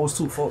 bro. I was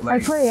too focused. I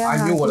Like, play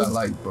I knew what I hockey.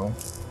 liked, bro.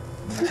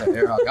 It's like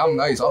air hockey. I'm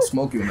nice. I'll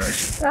smoke you in that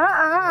shit.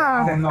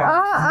 I don't know.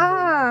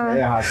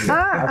 Yeah, hockey.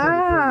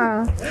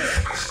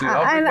 Shit,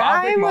 And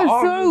I'll break I'm my a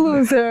arm. sore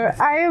loser.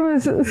 I am a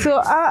so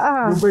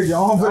You break your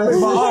arm for that?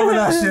 My arm for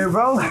that shit,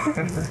 bro.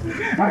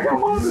 Like,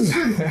 come on, this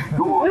shit.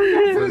 Come on,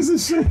 finish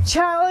this shit.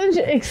 Challenge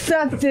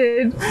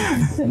accepted.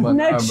 But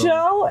Next nah,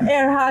 bro. show,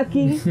 air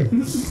hockey.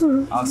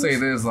 I'll say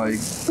this, like,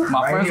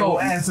 my Right friends here, we'll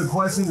always, answer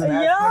questions and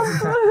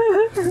ask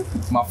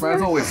questions. my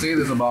friends always say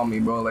this about me,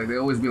 bro. Like, they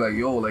always be like,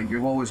 yo, like,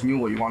 you always knew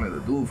what you wanted to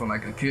do from,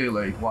 like, a kid.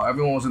 Like, while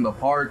everyone was in the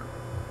park,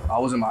 I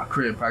was in my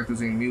crib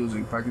practicing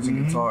music,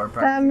 practicing guitar.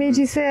 That made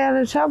you stay out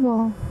of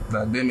trouble.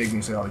 That did make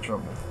me stay out of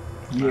trouble.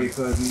 Yeah,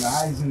 because in the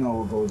heights, you know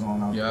what goes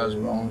on out Yeah, there. that's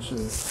wrong shit.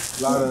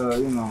 A lot of,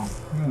 you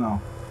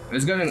know.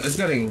 It's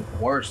getting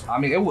worse. I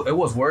mean, it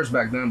was worse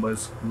back then, but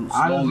it's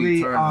Honestly,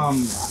 slowly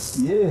turning.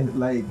 yeah,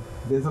 like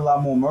there's a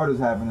lot more murders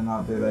happening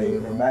out there.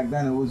 Like back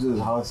then, it was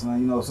just hustling.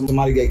 You know,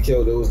 somebody get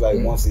killed. It was like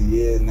once a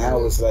year. Now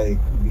it's like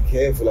be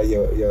careful. Like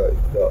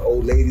the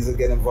old ladies are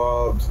getting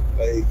involved.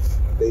 Like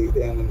they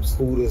them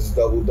scooters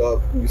doubled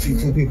up. You see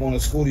two people on the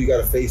scooter, you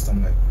gotta face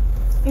them. Like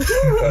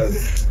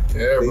because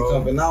Yeah, they bro.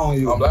 jumping out on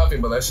you. I'm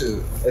laughing, but that shit.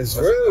 It's that's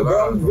real,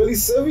 bro. I'm really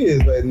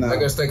serious right now.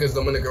 Niggas think it's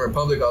Dominican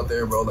Republic out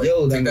there, bro. Like,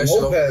 Yo, take them that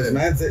shit over mopeds, there.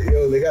 man.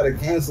 Yo, they gotta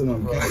cancel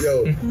them. Bro.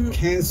 Yo,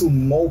 cancel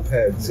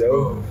mopeds,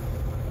 yo.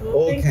 Bro.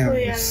 All Thankfully,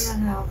 cameras. I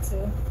don't know how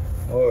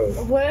to.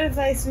 Or What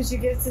advice would you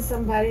give to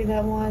somebody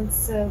that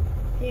wants to,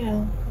 be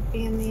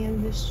in the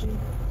industry?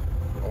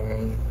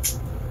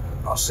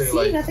 I'll say See,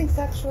 like, nothing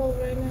sexual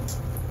right now.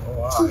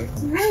 oh,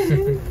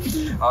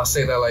 alright. I'll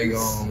say that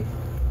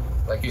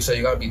like you said,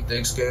 you gotta be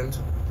thick-skinned.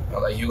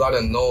 And, like, you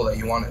gotta know that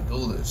you want to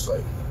do this.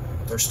 Like,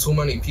 there's too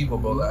many people,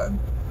 bro, that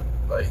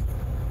like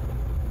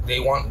they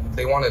want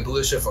to do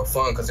this shit for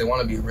fun because they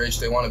want to be rich,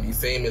 they want to be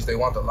famous, they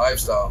want the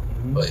lifestyle,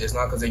 but it's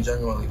not because they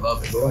genuinely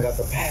love it, they bro. don't got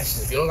the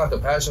passion. If you don't got the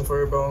passion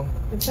for it, bro,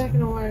 It's not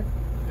gonna work.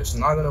 it's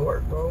not gonna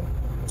work, bro.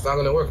 It's not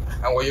gonna work.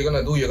 And what you're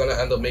gonna do, you're gonna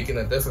end up making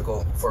it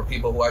difficult for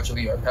people who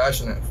actually are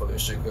passionate for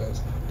this shit.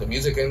 Because the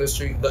music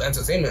industry, the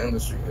entertainment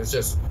industry, is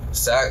just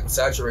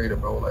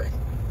saturated, bro. Like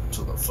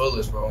to the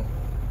fullest, bro.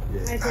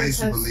 I used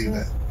to believe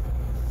that.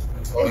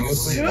 Oh,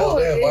 It's you true. oh,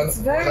 damn, It's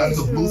why very not?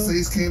 The true.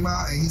 Blueface came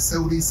out and he said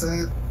what he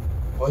said.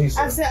 What he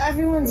said? After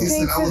everyone's He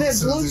paying said I for was their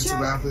listening blue to check.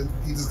 rapping.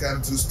 He just got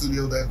into the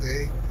studio that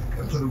day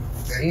and put him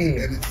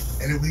and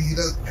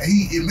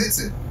he admits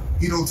it.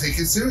 He don't take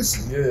it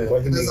seriously. Yeah.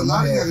 There's a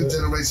lot of younger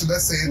generation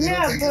that's saying they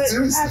Yeah, don't take it but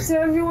seriously. after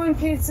everyone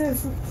pays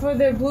for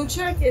their blue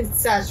check, it's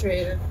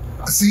saturated.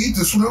 See,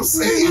 that's what I'm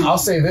saying. I'll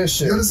say this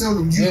shit. You understand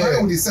what you Yeah.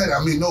 heard what he said?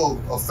 I mean, no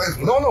offense.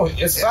 But No,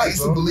 it's I facts, used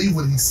to bro. believe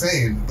what he's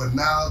saying, but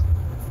now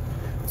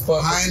But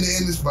behind the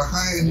industry,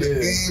 behind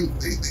the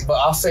game, But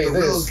I'll say the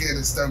reals this. get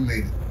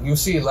exterminated. You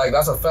see, like,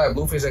 that's a fact.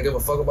 Blueface didn't give a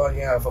fuck about it.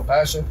 He have a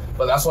passion.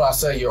 But that's what I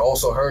say. You're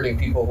also hurting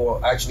people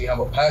who actually have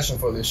a passion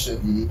for this shit.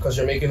 Because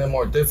you're making it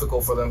more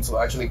difficult for them to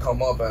actually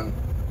come up and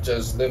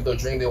just live the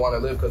dream they want to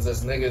live. Because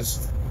there's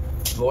niggas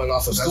blowing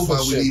off of That's stupid why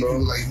we shit, need bro.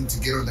 people like you to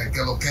get on that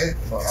yellow cat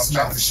Bro, and I'm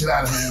smack trying- the shit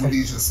out of him. We need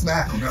you to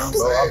smack him. You know what I'm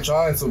Bro, saying? I'm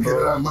trying to, Get it out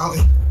bro. of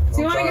mountain. Do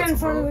you want to trying get in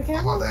front of the How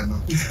camera? about that,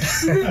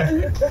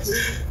 man?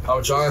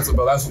 I'm trying to,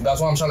 bro. That's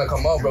why I'm trying to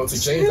come up, bro,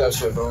 to change that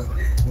shit, bro.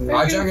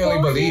 I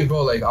genuinely believe,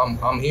 bro, like,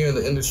 I'm here in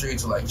the industry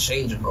to, like,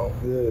 change it, bro.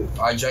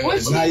 Yeah. I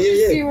genuinely What believe.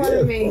 changes do you want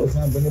to make? It's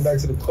not bring it back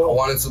to the I core.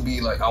 want it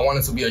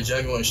to be a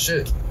genuine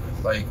shit.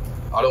 Like,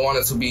 I don't want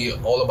it to be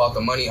all about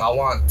the money. I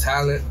want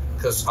talent,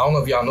 because I don't know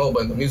if y'all know,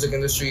 but in the music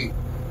industry,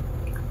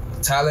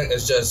 talent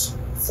is just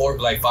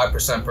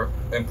 5%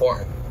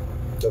 important.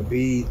 The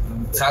beat.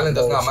 Talent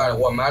does not matter.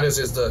 What matters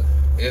is the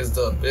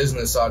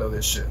business side of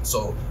this shit.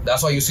 So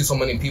that's why you see so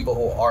many people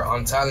who are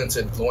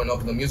untalented blowing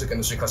up in the music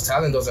industry, because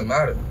talent doesn't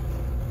matter.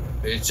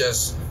 It's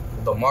just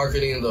the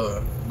marketing,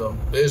 the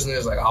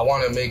business. Like, I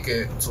want to make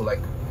it to, like,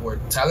 where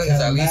talent is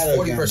at least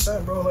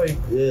 40%, bro. Like,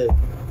 Yeah.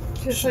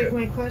 Just Shit.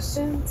 like my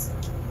questions?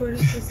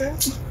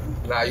 40%?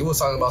 nah, you was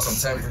talking about some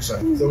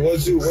 10%. So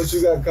what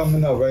you got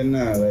coming up right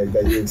now, like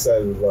that you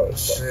excited about?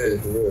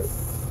 Shit. For real.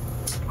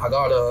 I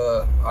got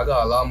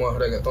a lot more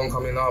reggaeton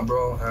coming out,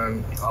 bro,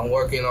 and I'm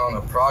working on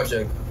a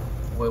project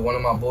with one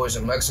of my boys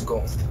in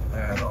Mexico,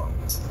 and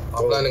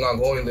I'm planning on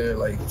going there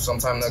like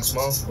sometime next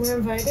month. We're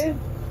invited?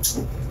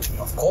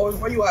 Of course,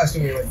 why you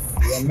asking me? Like,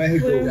 Yeah,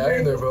 Mexico. yeah, I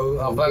ain't there, bro.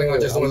 I'm planning on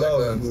just doing I like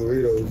love a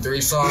burritos.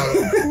 3-song,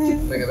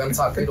 nigga, them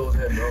taquitos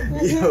here,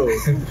 bro. Yo,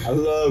 I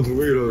love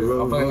burritos,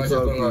 bro. I'm planning on just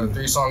Don't doing a talk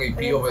 3-song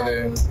EP over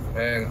there,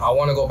 and I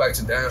want to go back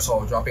to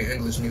dancehall, dropping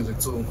English music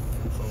too. to me.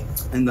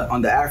 And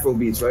on the Afro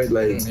beats, right?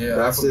 Like Yeah,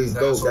 that's Afrobeat, just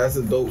dope. dancehall. That's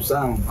a dope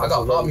sound. I That's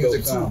got a pop really dope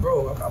music too, sound.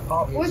 bro. I got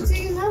pop What music.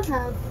 do you not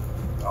have?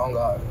 I don't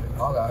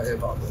got hip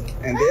hop.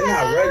 And they're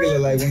not regular.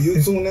 Like when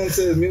you tune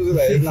into his music,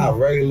 like it's not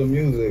regular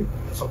music.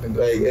 Something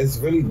Like different. it's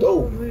really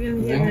dope. We're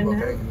gonna Yeah, hear it bro,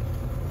 now. thank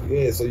you.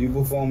 Yeah. So you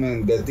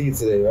performing that D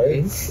today,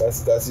 right?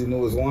 That's your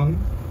newest one.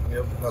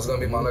 Yep, that's gonna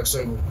be my next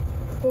single.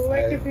 But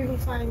where Right. can people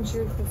find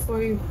you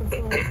before you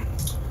perform?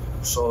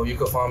 So you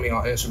can find me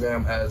on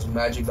Instagram as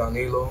Magic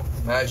Danilo,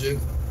 Magic,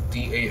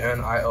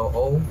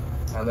 Danilo,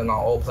 And then on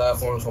all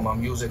platforms for my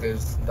music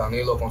is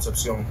Danilo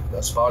Concepcion.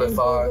 That's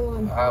Spotify,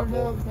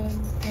 Apple,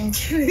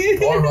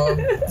 Pornhub.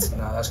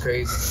 Nah, that's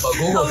crazy. But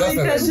Google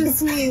definitely. That's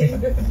just me.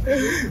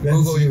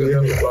 Google, you can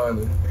definitely find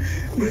it.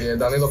 But yeah,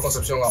 Danilo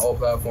Concepcion on all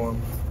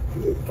platforms.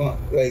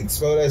 Like,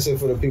 spell that shit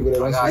for the people that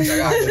don't I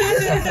got you.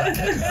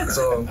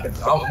 So,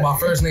 my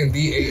first name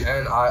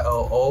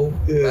Danilo,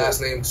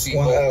 last name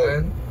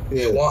Con.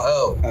 Yeah. 1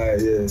 L. Alright,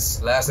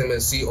 yes. Last name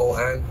is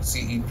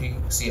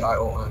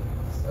CONCEPCION.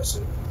 That's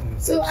it.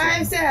 So I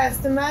have to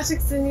ask, the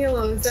Magic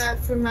Danilo, is that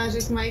for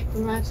Magic Mike, the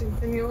Magic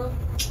Danilo?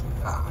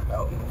 Nah,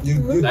 hell no.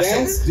 You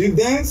dance? You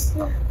dance?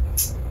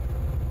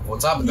 On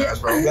top of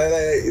that, bro.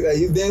 Like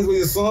you dance with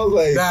your songs,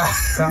 like Nah,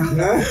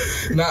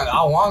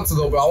 I want to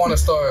though, bro. I want to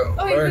start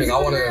learning. I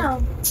want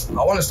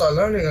to start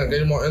learning and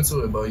getting more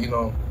into it, but you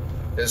know,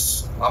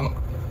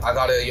 I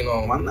gotta, you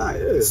know. Why not?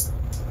 Yes.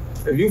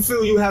 If you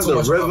feel you have the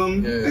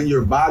rhythm in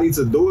your body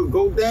to do it,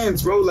 go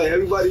dance, bro. Like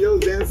everybody else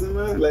dancing,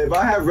 man. Like if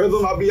I have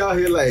rhythm, I'll be out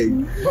here like.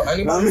 Bro,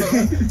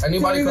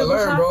 anybody can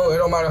learn, bro. It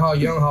don't matter how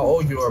young, how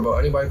old you are, bro.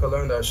 Anybody can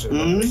learn that shit.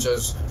 Mm-hmm. It's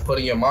just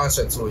putting your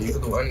mindset to it. You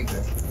can do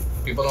anything.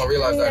 People don't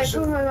realize that shit.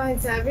 I put my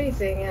mind to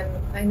everything, and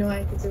I know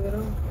I could do it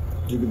all.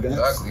 You can dance.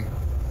 Exactly.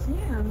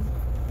 Yeah.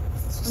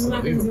 I'm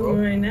not gonna do it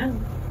right now.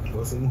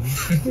 What's the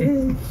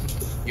move?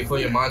 You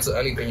put your mind to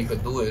anything, you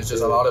could do it. It's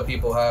just a lot of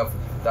people have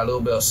that little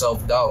bit of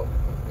self-doubt.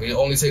 It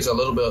only takes a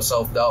little bit of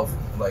self-doubt,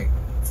 like,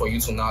 for you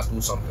to not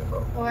do something,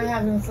 bro. Oh, I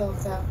have no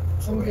self-doubt.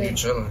 I'm good. You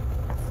chilling.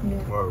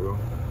 Yeah. Wow, bro.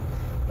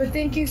 But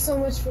thank you so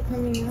much for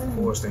coming on. Of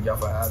course, thank y'all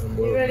for having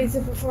me. You ready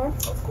to perform?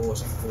 Of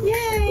course.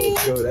 Yay!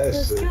 Let's go, that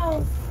Let's shit.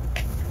 go.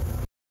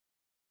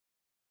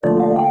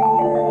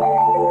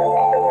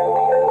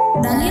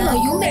 Danilo,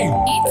 you make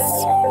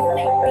beats.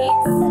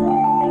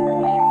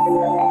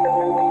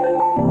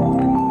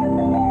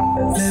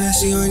 Bebé,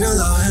 si hoy no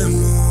lo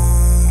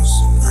vemos,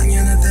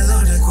 mañana te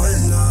lo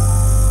recuerdo.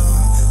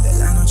 De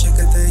la noche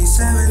que te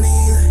hice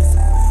venir,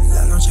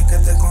 la noche que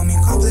te comí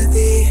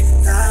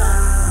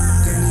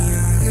completita.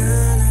 Tenía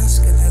ganas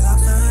que te la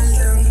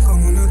faltan,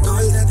 como una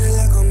torta te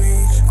la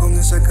comí. Con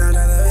esa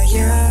cara de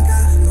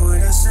bellaca, no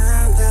era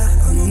santa,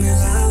 con un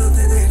helado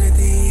te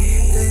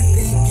derretí. De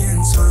ti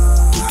pienso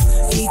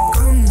y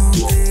como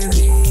te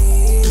di,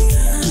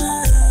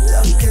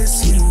 lo que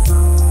siento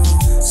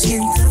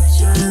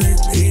yo de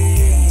ti.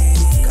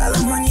 Cada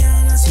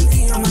mañana sin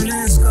ti yo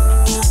amanezco,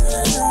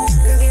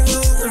 queriendo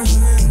otro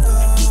momento,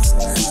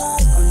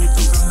 con yo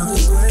tocando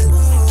tu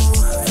cuerpo,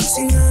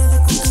 fascinada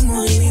con tu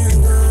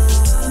movimiento.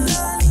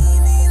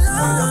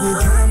 Cuando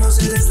jugamos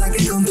eres la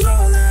que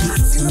controla,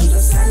 si no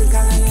te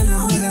cerca la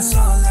no juega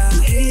sola.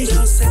 Y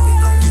yo sé que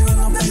conmigo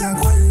no pega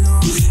cuerno,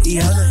 y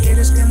ahora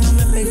quieres que no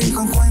me pegue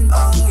con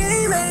cuentos. Ok,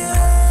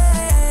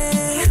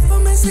 baby,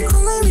 ponme ese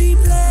con el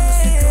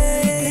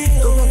replay.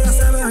 Tu boca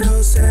sabe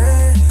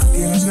rosé,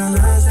 tienes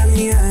ganas de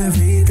mí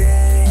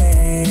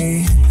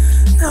everyday.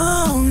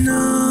 No,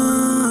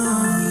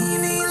 no,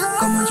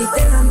 como yo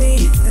te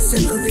lambí,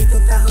 ese todito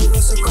está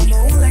jugoso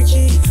como un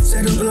lychee.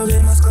 Cero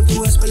problemas con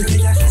tu espejo que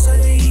ya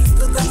resolví.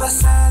 Tú estás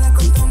pasada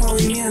con tu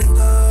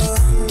movimiento,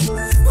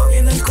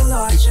 moviendo el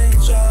color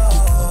change.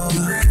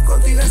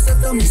 Contigo hasta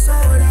todas mis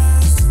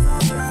horas,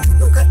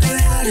 nunca te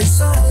dejaré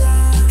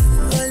sola,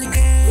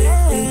 porque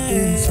te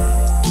pienso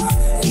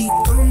y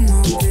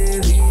como te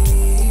di,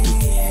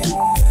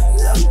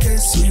 lo que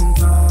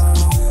siento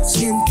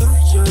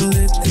yo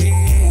de ti.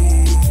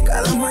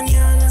 Cada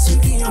mañana sin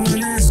ti yo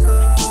amanezco,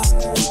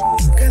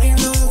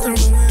 queriendo otro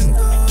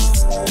momento,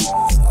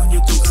 con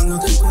yo tocando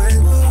tu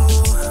cuerpo,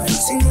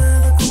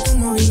 fascinada con tu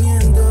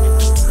movimiento.